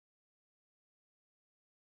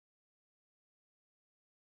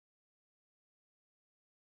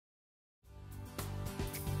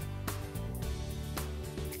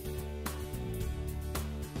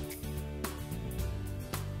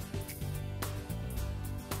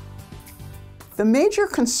The major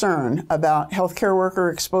concern about healthcare worker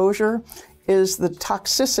exposure is the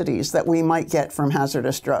toxicities that we might get from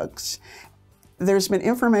hazardous drugs. There's been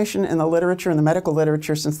information in the literature, in the medical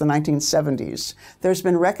literature, since the 1970s. There's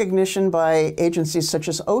been recognition by agencies such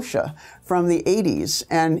as OSHA from the 80s,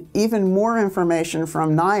 and even more information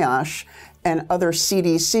from NIOSH and other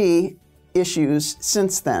CDC issues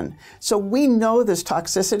since then. So we know there's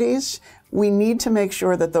toxicities. We need to make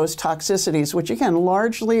sure that those toxicities, which again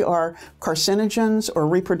largely are carcinogens or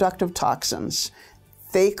reproductive toxins,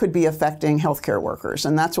 they could be affecting healthcare workers,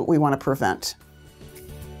 and that's what we want to prevent.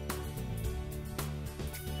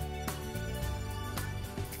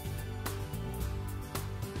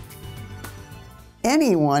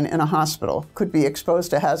 Anyone in a hospital could be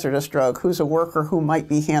exposed to a hazardous drug who's a worker who might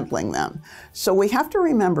be handling them. So we have to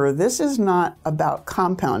remember this is not about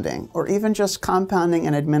compounding or even just compounding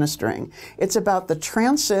and administering. It's about the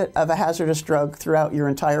transit of a hazardous drug throughout your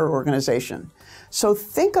entire organization. So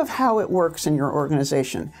think of how it works in your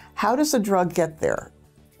organization. How does the drug get there?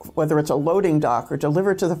 Whether it's a loading dock or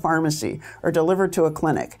delivered to the pharmacy or delivered to a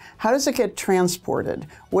clinic. How does it get transported?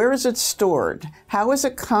 Where is it stored? How is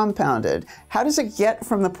it compounded? How does it get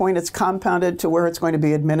from the point it's compounded to where it's going to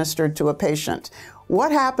be administered to a patient?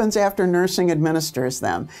 What happens after nursing administers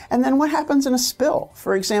them? And then what happens in a spill?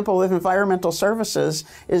 For example, if environmental services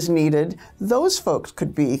is needed, those folks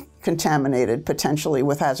could be contaminated potentially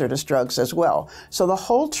with hazardous drugs as well. So the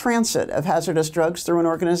whole transit of hazardous drugs through an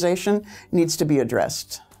organization needs to be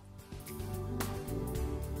addressed.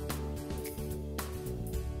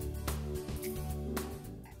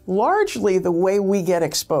 Largely, the way we get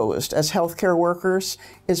exposed as healthcare workers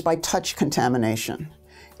is by touch contamination.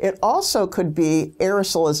 It also could be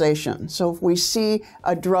aerosolization. So if we see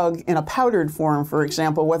a drug in a powdered form, for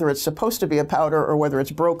example, whether it's supposed to be a powder or whether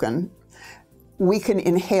it's broken, we can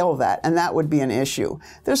inhale that, and that would be an issue.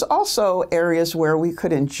 There's also areas where we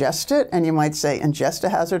could ingest it, and you might say, ingest a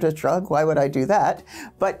hazardous drug? Why would I do that?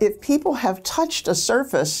 But if people have touched a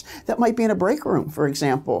surface that might be in a break room, for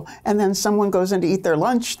example, and then someone goes in to eat their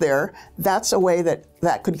lunch there, that's a way that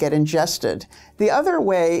that could get ingested. The other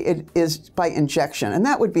way it is by injection, and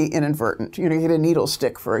that would be inadvertent. You get a needle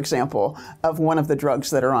stick, for example, of one of the drugs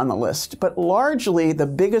that are on the list. But largely, the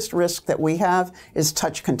biggest risk that we have is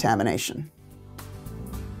touch contamination.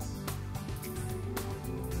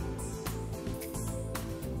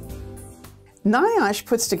 NIOSH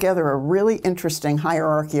puts together a really interesting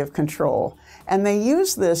hierarchy of control, and they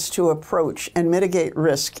use this to approach and mitigate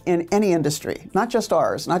risk in any industry, not just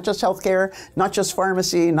ours, not just healthcare, not just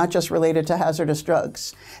pharmacy, not just related to hazardous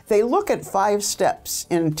drugs. They look at 5 steps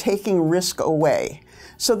in taking risk away.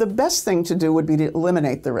 So the best thing to do would be to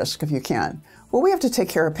eliminate the risk if you can. Well, we have to take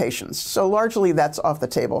care of patients, so largely that's off the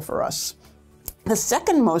table for us. The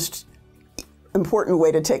second most important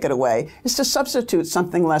way to take it away is to substitute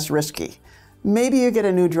something less risky. Maybe you get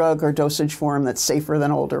a new drug or dosage form that's safer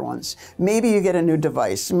than older ones. Maybe you get a new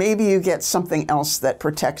device. Maybe you get something else that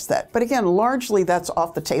protects that. But again, largely that's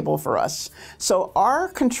off the table for us. So our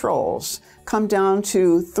controls come down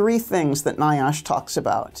to 3 things that NIOSH talks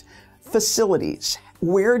about. Facilities.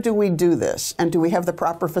 Where do we do this? And do we have the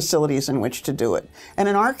proper facilities in which to do it? And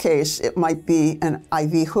in our case, it might be an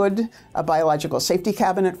IV hood, a biological safety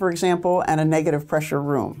cabinet, for example, and a negative pressure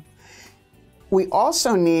room. We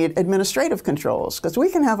also need administrative controls, because we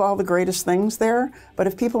can have all the greatest things there, but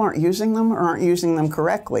if people aren't using them or aren't using them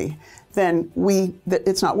correctly, then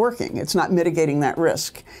it's not working. It's not mitigating that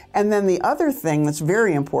risk. And then the other thing that's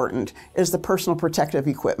very important is the personal protective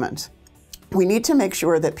equipment. We need to make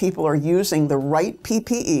sure that people are using the right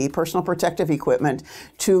PPE, personal protective equipment,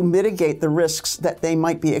 to mitigate the risks that they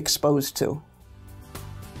might be exposed to.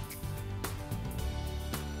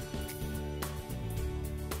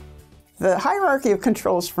 The hierarchy of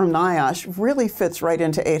controls from NIOSH really fits right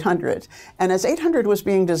into 800. And as 800 was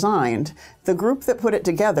being designed, the group that put it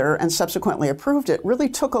together and subsequently approved it really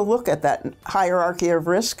took a look at that hierarchy of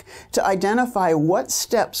risk to identify what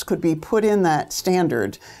steps could be put in that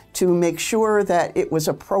standard to make sure that it was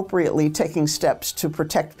appropriately taking steps to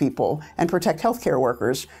protect people and protect healthcare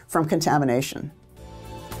workers from contamination.